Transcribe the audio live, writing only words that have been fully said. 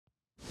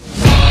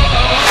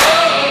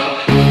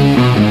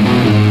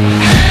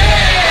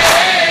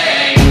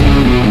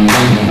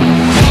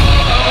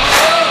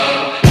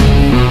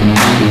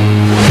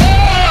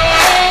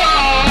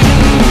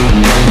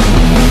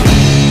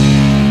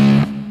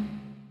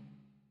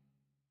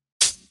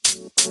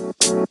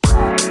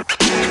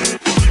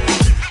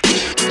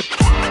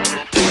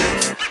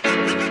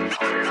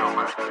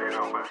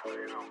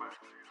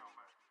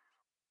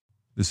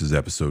This is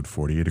episode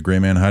 48 of Gray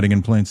Man Hiding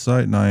in Plain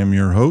Sight, and I am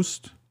your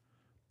host.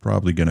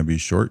 Probably going to be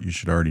short. You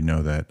should already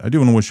know that. I do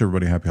want to wish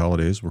everybody happy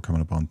holidays. We're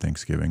coming up on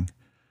Thanksgiving.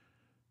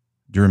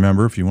 Do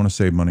remember, if you want to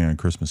save money on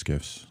Christmas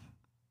gifts,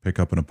 pick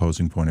up an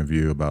opposing point of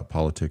view about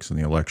politics and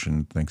the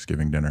election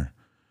Thanksgiving dinner.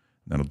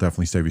 That'll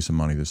definitely save you some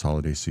money this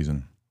holiday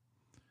season.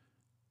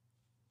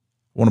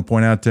 I want to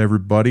point out to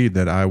everybody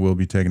that I will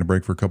be taking a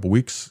break for a couple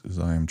weeks as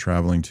I am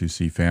traveling to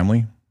see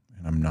family.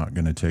 And I'm not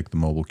going to take the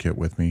mobile kit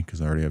with me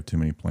because I already have too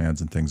many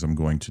plans and things I'm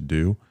going to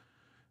do.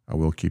 I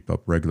will keep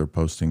up regular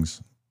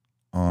postings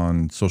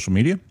on social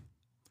media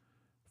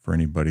for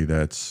anybody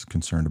that's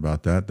concerned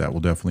about that. That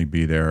will definitely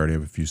be there. I already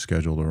have a few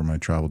scheduled over my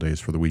travel days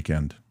for the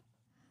weekend.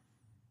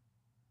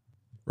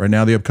 Right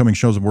now, the upcoming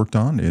shows I've worked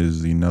on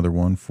is another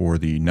one for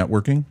the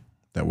networking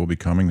that will be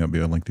coming. That'll be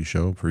a lengthy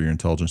show for your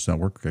intelligence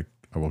network.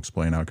 I will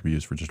explain how it can be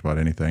used for just about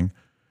anything.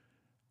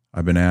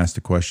 I've been asked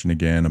a question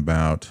again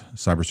about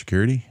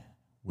cybersecurity,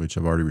 which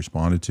I've already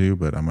responded to,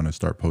 but I'm going to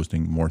start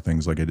posting more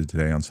things like I did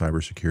today on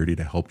cybersecurity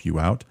to help you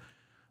out.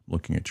 I'm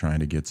looking at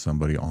trying to get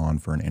somebody on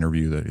for an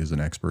interview that is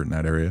an expert in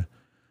that area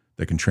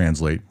that can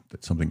translate.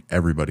 That's something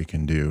everybody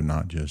can do,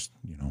 not just,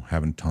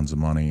 having tons of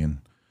money and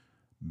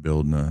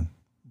building a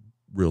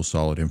real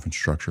solid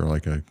infrastructure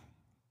like a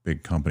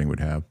big company would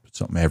have. It's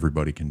something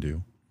everybody can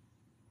do.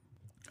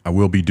 I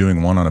will be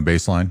doing one on a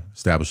baseline,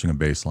 establishing a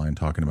baseline,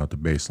 talking about the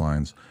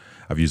baselines.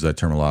 I've used that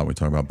term a lot. We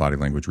talk about body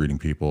language, reading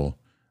people,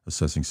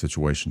 assessing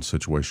situations,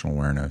 situational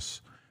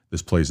awareness.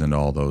 This plays into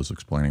all those,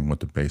 explaining what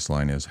the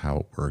baseline is, how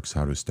it works,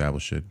 how to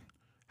establish it,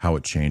 how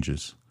it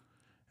changes.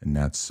 And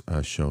that's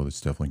a show that's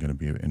definitely going to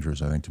be of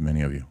interest, I think, to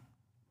many of you.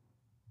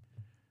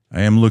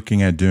 I am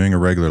looking at doing a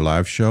regular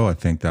live show. I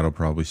think that'll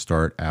probably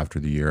start after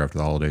the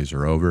holidays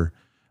are over.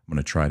 I'm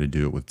going to try to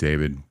do it with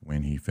David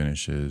when he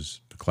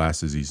finishes the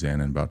classes he's in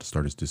and about to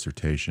start his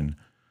dissertation.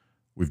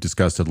 We've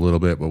discussed it a little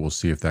bit, but we'll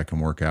see if that can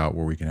work out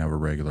where we can have a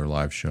regular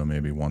live show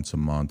maybe once a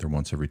month or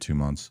once every 2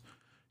 months.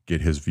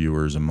 Get his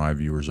viewers and my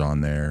viewers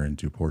on there and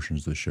do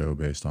portions of the show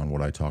based on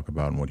what I talk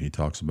about and what he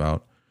talks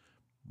about.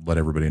 Let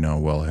everybody know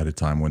well ahead of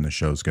time when the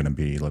show's going to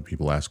be. Let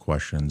people ask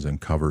questions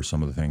and cover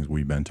some of the things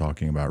we've been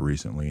talking about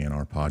recently in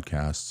our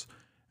podcasts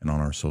and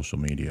on our social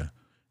media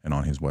and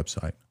on his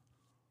website.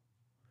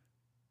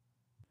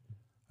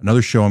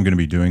 Another show I'm going to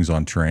be doing is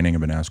on training. I've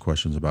been asked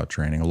questions about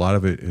training. A lot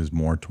of it is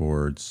more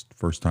towards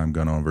first-time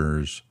gun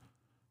owners,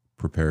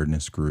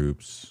 preparedness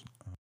groups,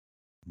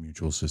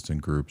 mutual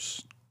assistant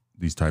groups,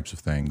 these types of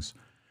things.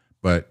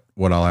 But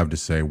what I'll have to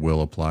say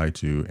will apply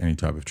to any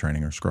type of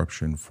training or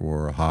instruction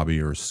for a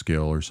hobby or a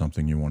skill or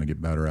something you want to get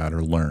better at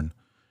or learn.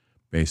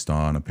 Based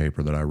on a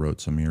paper that I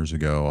wrote some years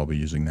ago, I'll be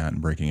using that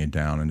and breaking it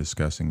down and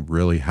discussing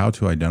really how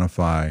to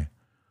identify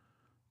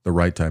the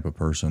right type of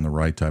person, the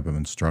right type of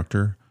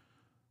instructor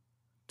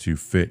to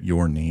fit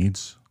your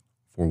needs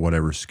for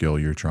whatever skill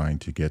you're trying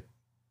to get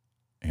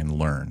and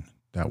learn.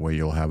 That way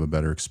you'll have a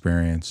better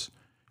experience.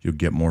 You'll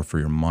get more for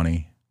your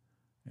money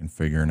and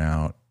figuring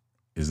out,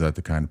 is that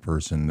the kind of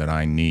person that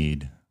I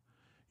need?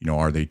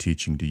 Are they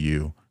teaching to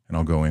you? And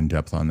I'll go in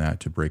depth on that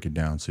to break it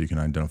down so you can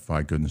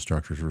identify good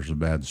instructors versus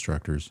bad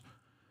instructors.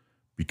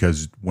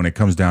 Because when it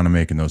comes down to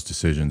making those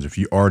decisions, if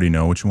you already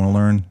know what you want to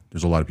learn,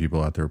 there's a lot of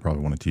people out there who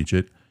probably want to teach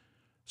it.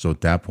 So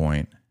at that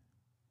point,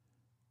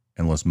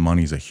 unless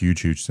money's a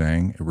huge, huge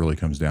thing, it really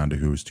comes down to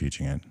who's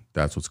teaching it.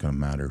 That's what's going to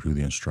matter, who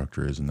the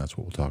instructor is, and that's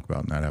what we'll talk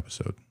about in that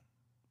episode.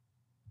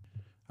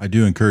 I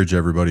do encourage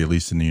everybody, at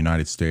least in the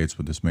United States,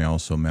 but this may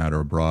also matter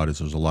abroad, is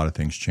there's a lot of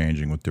things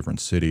changing with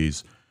different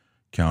cities,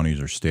 counties,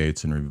 or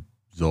states in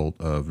result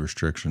of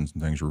restrictions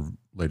and things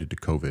related to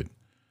COVID.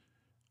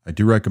 I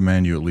do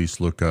recommend you at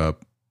least look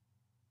up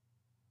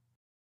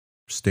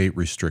state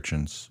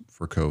restrictions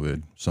for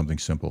COVID, something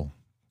simple.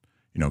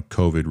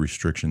 COVID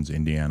restrictions,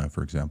 Indiana,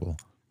 for example.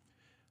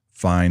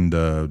 Find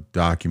the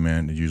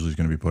document. It usually is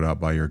going to be put out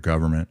by your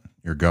governor,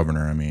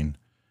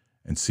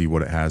 and see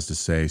what it has to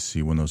say,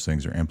 see when those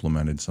things are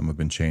implemented. Some have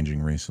been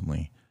changing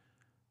recently.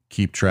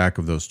 Keep track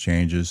of those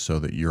changes so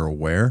that you're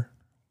aware.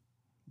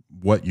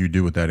 What you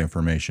do with that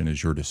information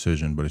is your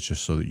decision, but it's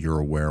just so that you're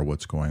aware of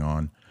what's going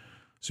on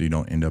so you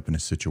don't end up in a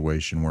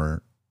situation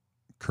where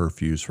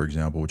curfews, for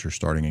example, which are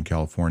starting in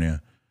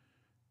California.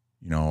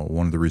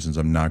 One of the reasons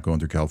I'm not going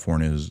through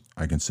California is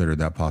I consider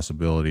that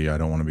possibility. I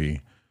don't want to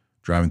be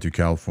driving through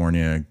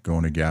California,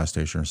 going to a gas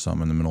station or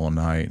something in the middle of the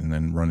night and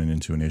then running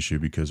into an issue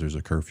because there's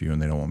a curfew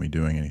and they don't want me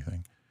doing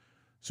anything.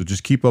 So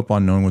just keep up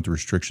on knowing what the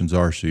restrictions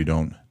are so you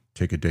don't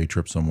take a day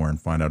trip somewhere and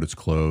find out it's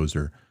closed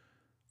or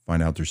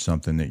find out there's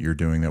something that you're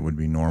doing that would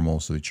be normal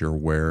so that you're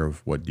aware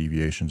of what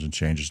deviations and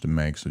changes to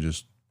make. So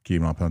just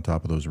keep up on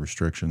top of those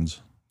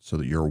restrictions so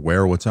that you're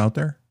aware of what's out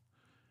there,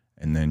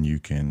 and then you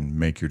can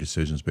make your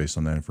decisions based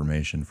on that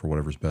information for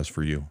whatever's best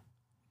for you.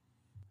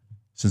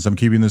 Since I'm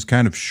keeping this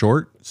kind of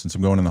short, since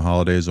I'm going in the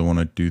holidays, I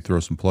want to throw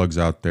some plugs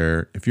out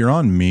there. If you're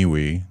on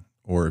MeWe,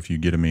 or if you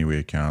get a MeWe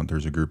account,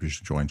 there's a group you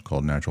should join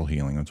called Natural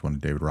Healing. That's one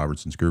of David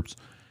Robertson's groups.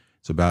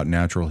 It's about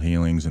natural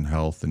healings and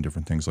health and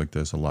different things like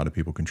this. A lot of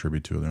people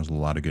contribute to it. There's a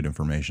lot of good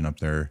information up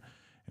there.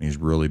 and he's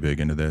really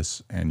big into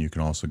this. And you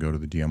can also go to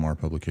the DMR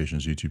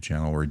Publications YouTube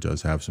channel, where he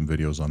does have some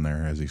videos on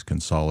there as he's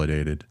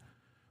consolidated.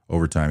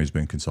 Over time, he's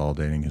been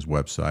consolidating his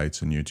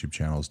websites and YouTube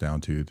channels down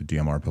to the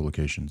DMR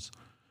Publications.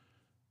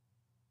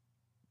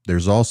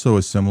 There's also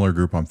a similar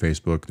group on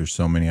Facebook. There's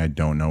so many I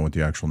don't know what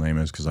the actual name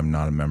is because I'm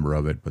not a member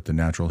of it, but the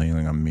Natural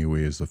Healing on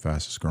MeWe is the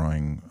fastest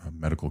growing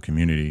medical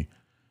community,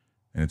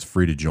 and it's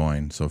free to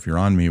join. So if you're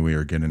on MeWe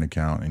or get an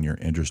account and you're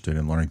interested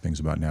in learning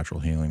things about natural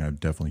healing, I'd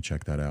definitely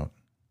check that out.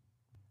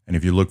 And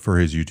if you look for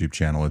his YouTube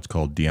channel, it's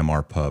called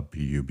DMR Pub,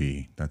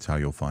 P-U-B. That's how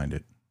you'll find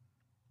it.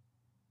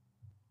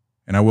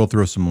 And I will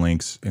throw some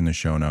links in the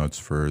show notes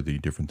for the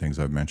different things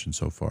I've mentioned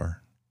so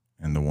far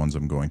and the ones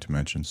I'm going to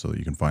mention so that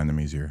you can find them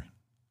easier.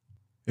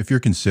 If you're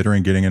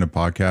considering getting into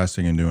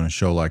podcasting and doing a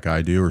show like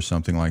I do or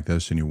something like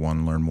this and you want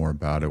to learn more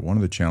about it, one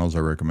of the channels I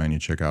recommend you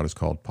check out is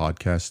called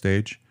Podcast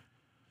Stage.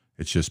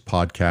 It's just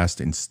podcast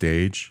and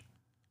stage,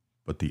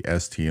 but the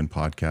ST in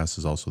podcast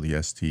is also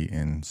the ST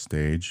in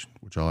stage,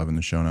 which I'll have in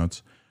the show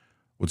notes.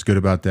 What's good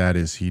about that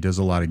is he does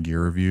a lot of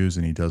gear reviews,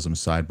 and he does them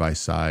side by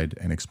side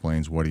and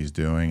explains what he's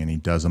doing, and he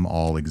does them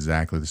all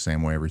exactly the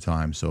same way every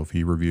time. So if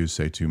he reviews,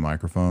 say, 2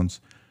 microphones,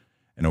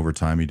 and over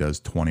time he does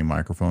 20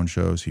 microphone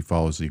shows, he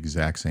follows the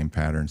exact same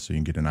pattern so you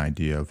can get an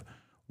idea of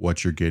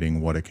what you're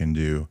getting, what it can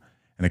do.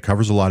 And it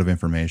covers a lot of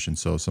information.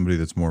 So somebody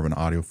that's more of an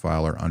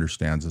audiophile or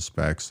understands the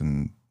specs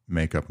and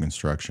makeup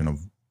construction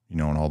of,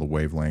 and all the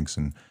wavelengths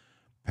and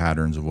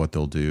patterns of what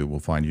they'll do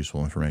will find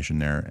useful information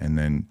there. And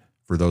then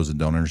for those that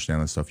don't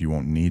understand that stuff, you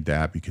won't need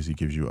that because he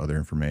gives you other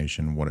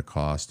information, what it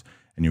costs,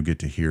 and you'll get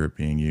to hear it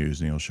being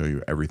used, and he'll show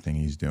you everything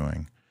he's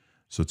doing.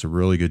 So it's a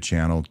really good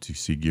channel to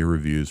see gear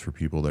reviews for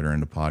people that are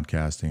into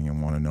podcasting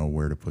and want to know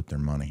where to put their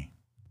money.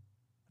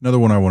 Another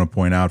one I want to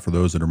point out for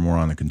those that are more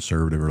on the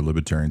conservative or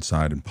libertarian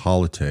side in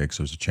politics,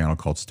 there's a channel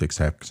called Sticks,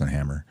 Hacks, and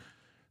Hammer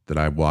that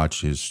I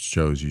watch his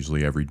shows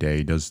usually every day.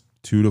 He does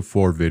 2 to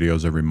 4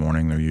 videos every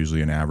morning. They're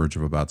usually an average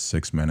of about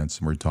 6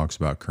 minutes, where he talks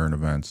about current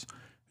events.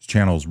 His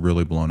channel's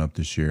really blown up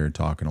this year,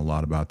 talking a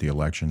lot about the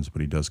elections,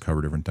 but he does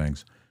cover different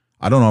things.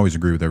 I don't always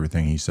agree with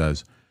everything he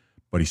says,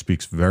 but he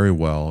speaks very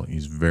well.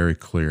 He's very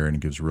clear, and he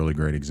gives really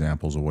great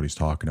examples of what he's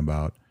talking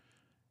about.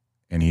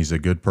 And he's a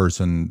good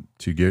person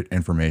to get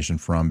information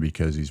from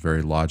because he's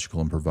very logical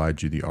and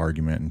provides you the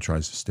argument and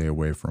tries to stay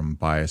away from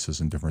biases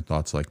and different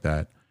thoughts like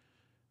that.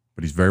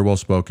 But he's very well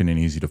spoken and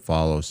easy to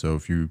follow. So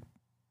if you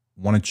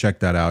want to check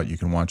that out, you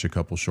can watch a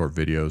couple short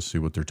videos, see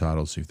what they're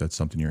titled, see if that's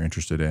something you're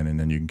interested in, and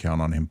then you can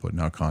count on him putting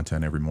out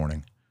content every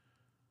morning.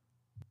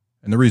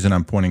 And the reason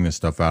I'm pointing this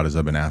stuff out is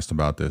I've been asked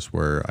about this,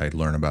 where I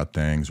learn about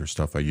things or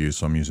stuff I use.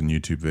 So I'm using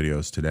YouTube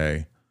videos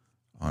today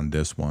on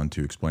this one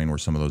to explain where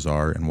some of those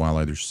are. And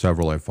while there's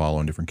several I follow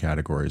in different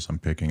categories, I'm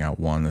picking out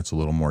one that's a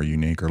little more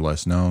unique or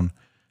less known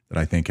that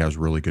I think has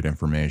really good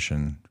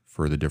information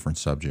for the different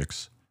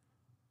subjects.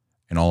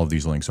 And all of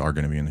these links are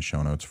going to be in the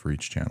show notes for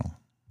each channel.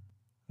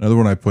 Another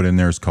one I put in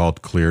there is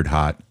called Cleared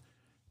Hot.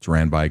 It's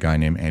ran by a guy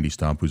named Andy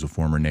Stump, who's a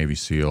former Navy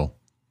SEAL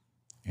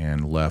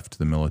and left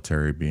the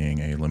military being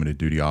a limited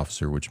duty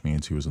officer, which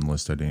means he was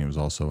enlisted and he was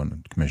also a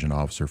commissioned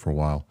officer for a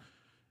while.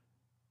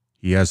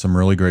 He has some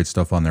really great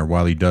stuff on there.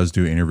 While he does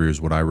do interviews,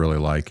 what I really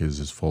like is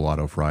his Full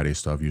Auto Friday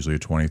stuff, usually a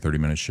 20,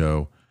 30-minute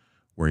show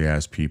where he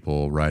has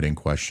people write in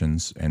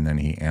questions and then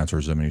he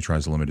answers them, and he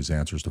tries to limit his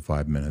answers to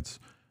 5 minutes.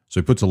 So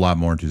he puts a lot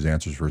more into his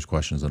answers for his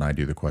questions than I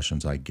do the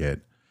questions I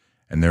get.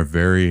 And they're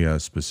very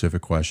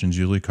specific questions,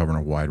 usually covering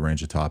a wide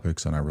range of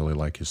topics, and I really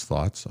like his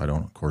thoughts. I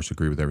don't, of course,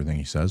 agree with everything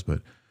he says,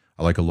 but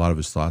I like a lot of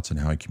his thoughts and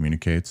how he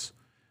communicates.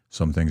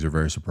 Some things are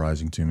very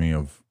surprising to me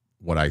of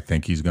what I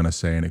think he's going to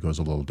say, and it goes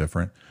a little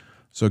different.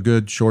 So a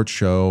good short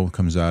show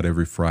comes out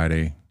every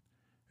Friday,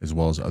 as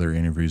well as other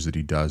interviews that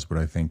he does, but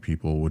I think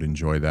people would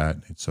enjoy that.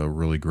 It's a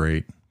really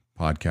great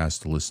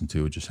podcast to listen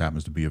to. It just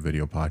happens to be a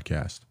video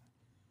podcast.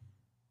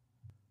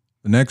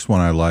 The next one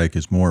I like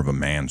is more of a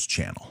man's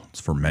channel. It's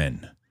for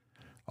men,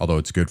 although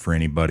it's good for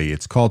anybody.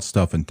 It's called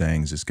Stuff and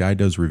Things. This guy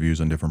does reviews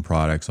on different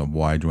products, a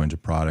wide range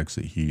of products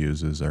that he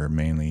uses that are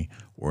mainly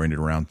oriented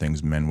around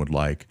things men would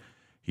like.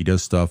 He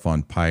does stuff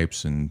on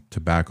pipes and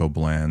tobacco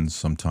blends,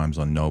 sometimes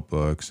on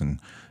notebooks and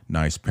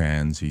nice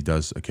pens. He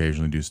does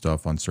occasionally do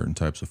stuff on certain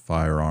types of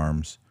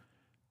firearms,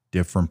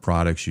 different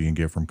products you can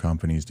get from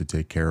companies to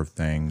take care of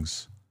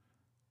things.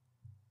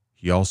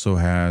 He also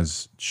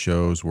has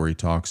shows where he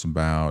talks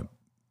about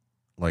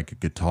like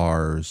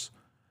guitars.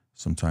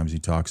 Sometimes he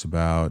talks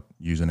about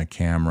using a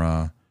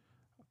camera,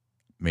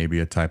 maybe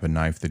a type of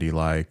knife that he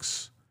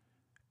likes.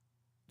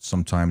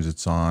 Sometimes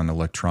it's on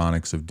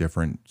electronics of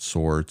different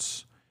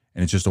sorts.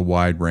 And it's just a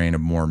wide range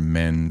of more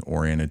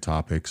men-oriented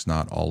topics,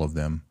 not all of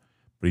them.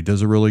 But he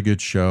does a really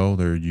good show.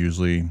 They're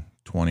usually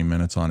 20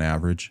 minutes on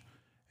average,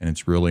 and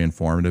it's really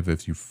informative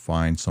if you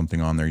find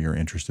something on there you're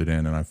interested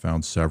in. And I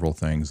found several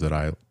things that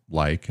I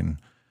like, and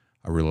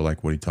I really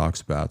like what he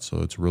talks about.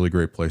 So it's a really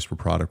great place for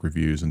product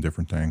reviews and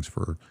different things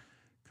for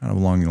kind of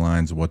along the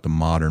lines of what the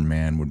modern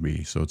man would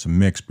be. So it's a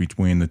mix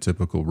between the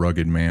typical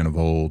rugged man of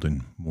old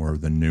and more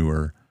of the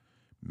newer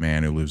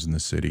man who lives in the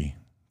city,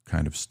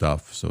 kind of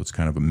stuff. So it's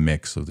kind of a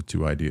mix of the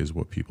two ideas,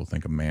 what people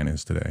think a man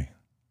is today.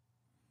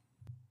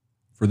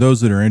 For those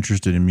that are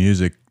interested in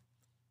music,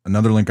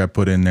 another link I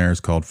put in there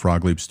is called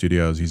Frog Leap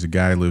Studios. He's a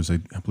guy who lives, I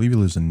believe he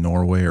lives in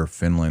Norway or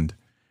Finland,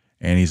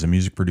 and he's a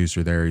music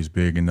producer there. He's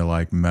big into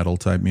like metal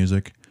type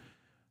music.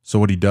 So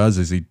what he does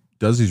is he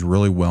does these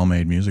really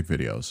well-made music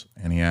videos,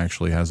 and he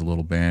actually has a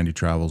little band he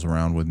travels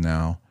around with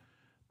now.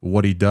 But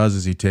what he does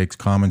is he takes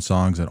common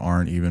songs that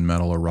aren't even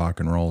metal or rock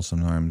and roll,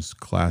 sometimes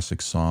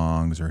classic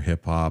songs or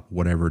hip hop,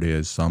 whatever it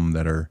is, some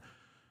that are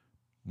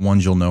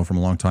ones you'll know from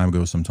a long time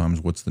ago, sometimes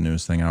what's the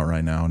newest thing out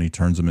right now, and he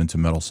turns them into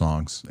metal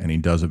songs, and he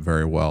does it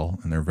very well,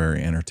 and they're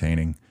very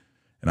entertaining.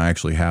 And I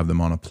actually have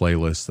them on a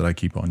playlist that I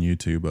keep on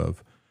YouTube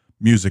of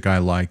music I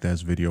like that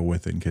has video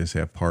with it in case I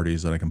have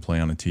parties that I can play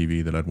on a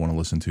TV that I'd want to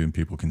listen to and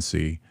people can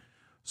see.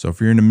 So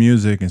if you're into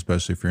music,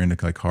 especially if you're into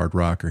like hard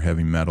rock or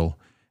heavy metal,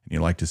 and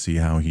you like to see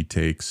how he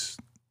takes,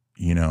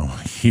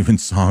 even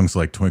songs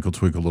like Twinkle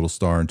Twinkle Little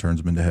Star and turns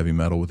them into heavy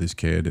metal with his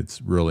kid,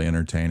 it's really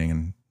entertaining,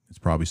 and it's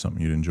probably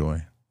something you'd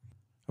enjoy.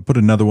 I put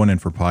another one in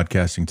for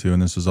podcasting too,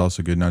 and this is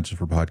also good not just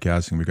for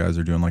podcasting, but guys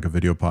are doing like a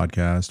video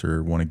podcast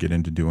or want to get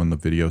into doing the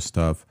video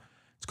stuff.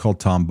 It's called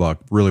Tom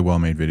Buck, really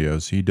well-made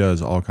videos. He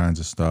does all kinds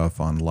of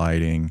stuff on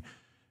lighting,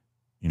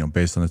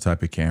 based on the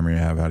type of camera you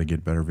have, how to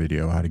get better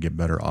video, how to get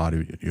better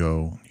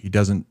audio. He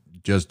doesn't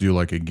just do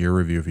like a gear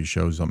review if he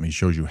shows something. He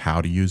shows you how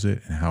to use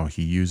it and how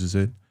he uses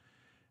it.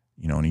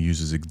 And he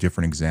uses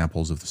different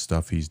examples of the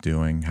stuff he's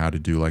doing, how to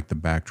do like the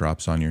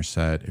backdrops on your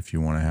set if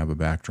you want to have a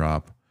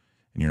backdrop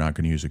and you're not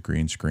going to use a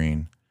green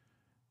screen.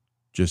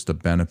 Just the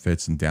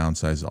benefits and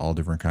downsides of all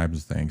different kinds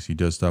of things. He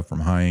does stuff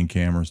from high-end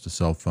cameras to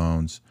cell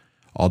phones,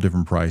 all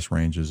different price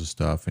ranges of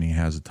stuff, and he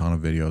has a ton of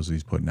videos that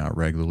he's putting out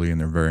regularly,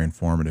 and they're very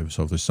informative.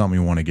 So if there's something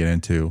you want to get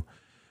into,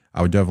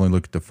 I would definitely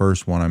look at the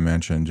first one I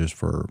mentioned just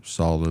for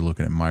solidly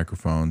looking at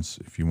microphones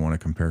if you want to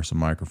compare some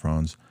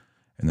microphones,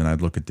 and then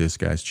I'd look at this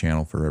guy's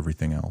channel for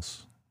everything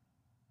else.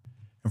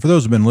 And for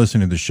those who've been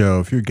listening to the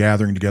show, if you're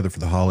gathering together for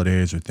the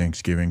holidays or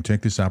Thanksgiving,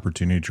 take this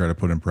opportunity to try to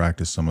put in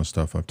practice some of the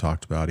stuff I've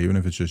talked about, even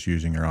if it's just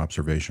using your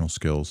observational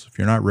skills. If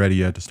you're not ready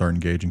yet to start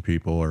engaging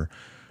people or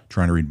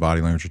trying to read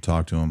body language or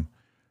talk to them,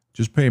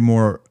 just pay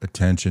more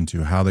attention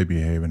to how they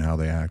behave and how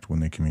they act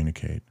when they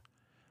communicate.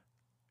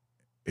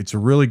 It's a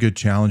really good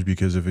challenge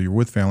because if you're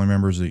with family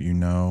members that you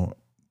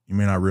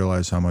may not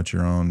realize how much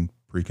your own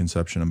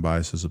preconception and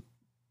biases,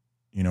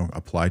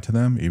 apply to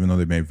them, even though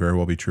they may very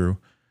well be true.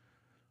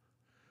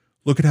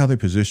 Look at how they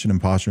position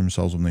and posture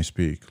themselves when they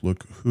speak.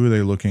 Look, who are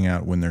they looking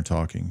at when they're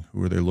talking?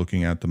 Who are they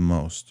looking at the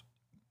most?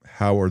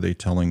 How are they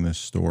telling this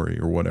story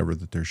or whatever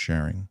that they're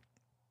sharing?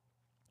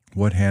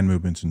 What hand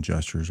movements and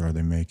gestures are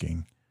they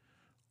making?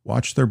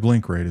 Watch their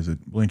blink rate. Is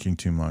it blinking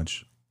too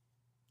much?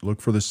 Look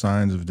for the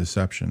signs of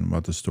deception,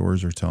 what the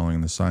stories are telling,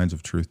 and the signs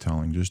of truth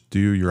telling. Just do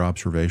your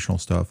observational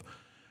stuff.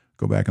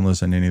 Go back and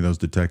listen to any of those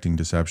detecting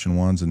deception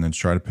ones, and then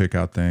try to pick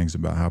out things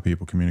about how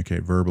people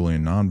communicate verbally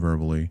and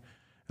non-verbally,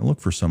 and look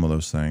for some of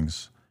those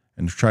things.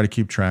 And try to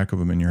keep track of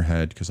them in your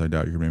head, because I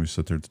doubt you're going to maybe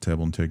sit there at the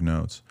table and take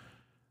notes.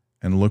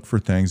 And look for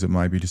things that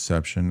might be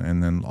deception,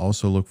 and then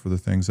also look for the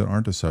things that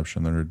aren't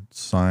deception, that are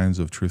signs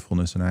of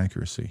truthfulness and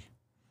accuracy.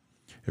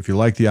 If you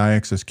like the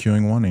IXS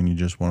queuing one and you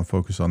just want to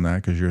focus on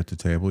that because you're at the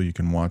table, you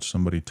can watch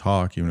somebody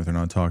talk, even if they're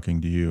not talking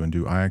to you, and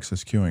do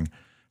IXS queuing.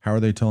 How are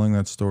they telling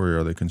that story?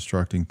 Are they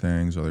constructing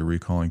things? Are they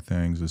recalling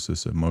things? Is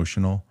this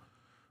emotional,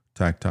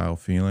 tactile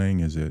feeling?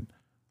 Is it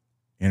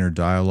inner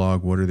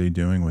dialogue? What are they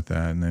doing with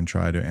that? And then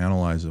try to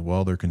analyze it.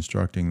 Well, they're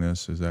constructing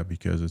this. Is that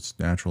because it's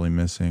naturally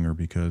missing, or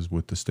because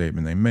with the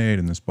statement they made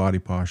and this body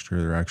posture,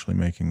 they're actually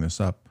making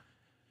this up?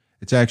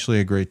 It's actually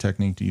a great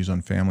technique to use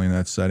on family in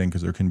that setting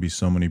because there can be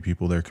so many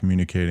people there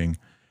communicating.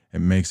 It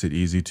makes it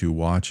easy to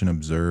watch and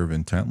observe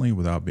intently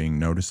without being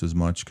noticed as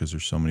much because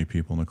there's so many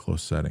people in a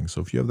close setting. So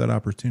if you have that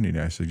opportunity,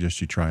 I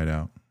suggest you try it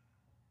out.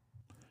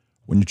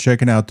 When you're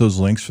checking out those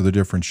links for the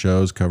different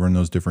shows covering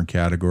those different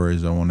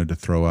categories, I wanted to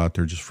throw out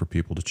there just for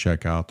people to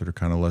check out that are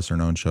kind of lesser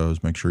known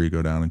shows. Make sure you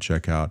go down and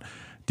check out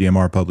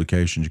DMR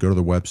Publications. You go to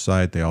the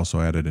website. They also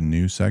added a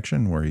new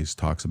section where he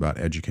talks about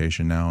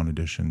education now, in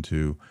addition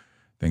to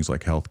things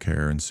like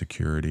healthcare and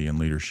security and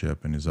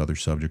leadership and his other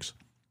subjects.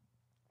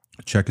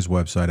 Check his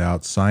website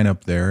out, sign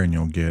up there, and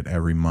you'll get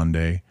every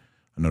Monday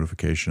a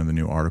notification of the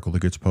new article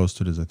that gets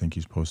posted, as I think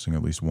he's posting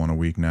at least one a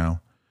week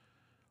now.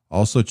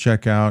 Also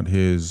check out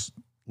his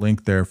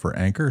link there for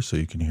Anchor so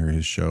you can hear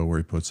his show where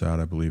he puts out,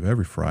 I believe,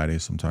 every Friday,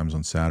 sometimes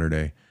on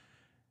Saturday.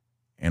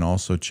 And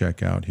also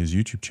check out his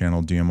YouTube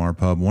channel, DMR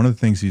Pub. One of the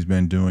things he's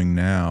been doing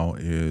now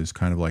is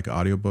kind of like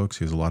audiobooks.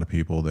 He has a lot of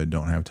people that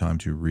don't have time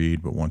to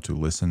read but want to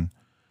listen.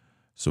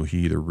 So he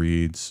either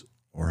reads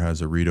or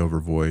has a read-over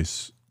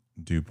voice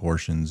do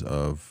portions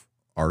of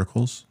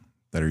articles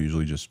that are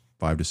usually just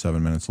 5 to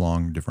 7 minutes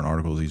long, different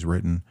articles he's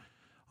written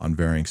on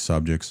varying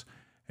subjects.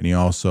 And he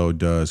also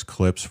does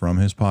clips from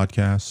his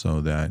podcast so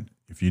that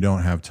if you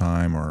don't have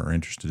time or are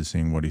interested in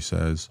seeing what he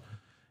says,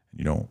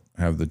 you don't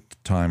have the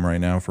time right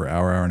now for an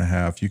hour, hour and a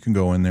half, you can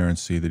go in there and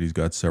see that he's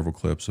got several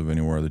clips of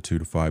anywhere the 2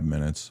 to 5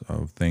 minutes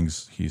of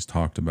things he's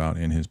talked about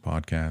in his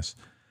podcast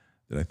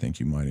that I think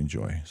you might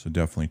enjoy. So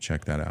definitely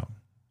check that out.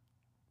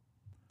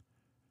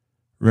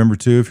 Remember,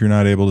 too, if you're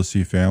not able to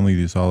see family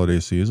these holiday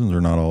seasons, or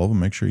not all of them,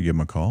 make sure you give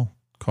them a call.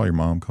 Call your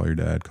mom, call your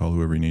dad, call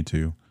whoever you need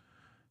to.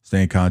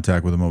 Stay in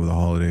contact with them over the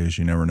holidays.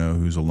 You never know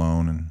who's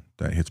alone, and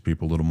that hits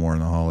people a little more in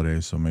the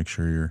holidays. So make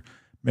sure you're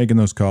making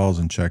those calls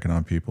and checking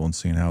on people and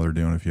seeing how they're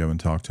doing if you haven't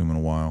talked to them in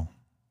a while.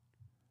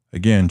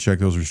 Again, check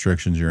those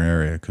restrictions in your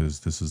area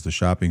because this is the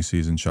shopping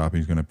season.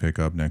 Shopping is going to pick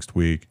up next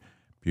week.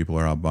 People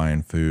are out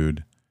buying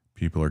food.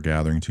 People are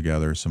gathering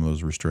together. Some of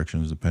those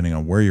restrictions, depending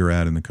on where you're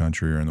at in the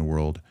country or in the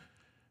world,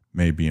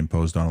 may be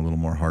imposed on a little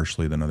more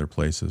harshly than other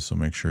places. So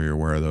make sure you're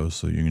aware of those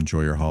so you can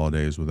enjoy your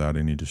holidays without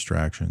any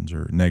distractions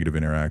or negative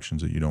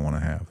interactions that you don't want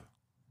to have.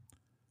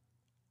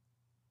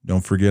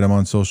 Don't forget I'm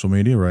on social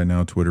media right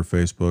now, Twitter,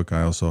 Facebook.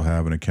 I also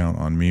have an account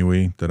on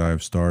MeWe that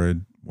I've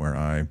started where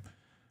I,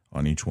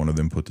 on each one of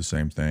them, put the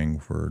same thing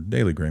for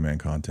daily Gray Man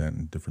content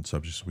and different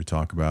subjects we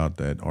talk about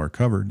that are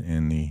covered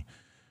in the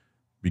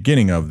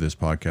beginning of this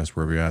podcast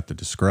where we're at that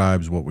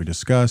describes what we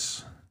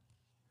discuss.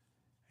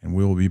 And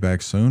we will be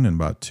back soon in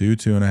about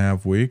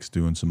 2.5 weeks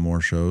doing some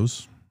more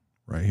shows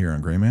right here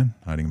on Gray Man,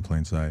 Hiding in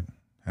Plain Sight.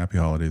 Happy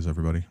holidays,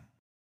 everybody.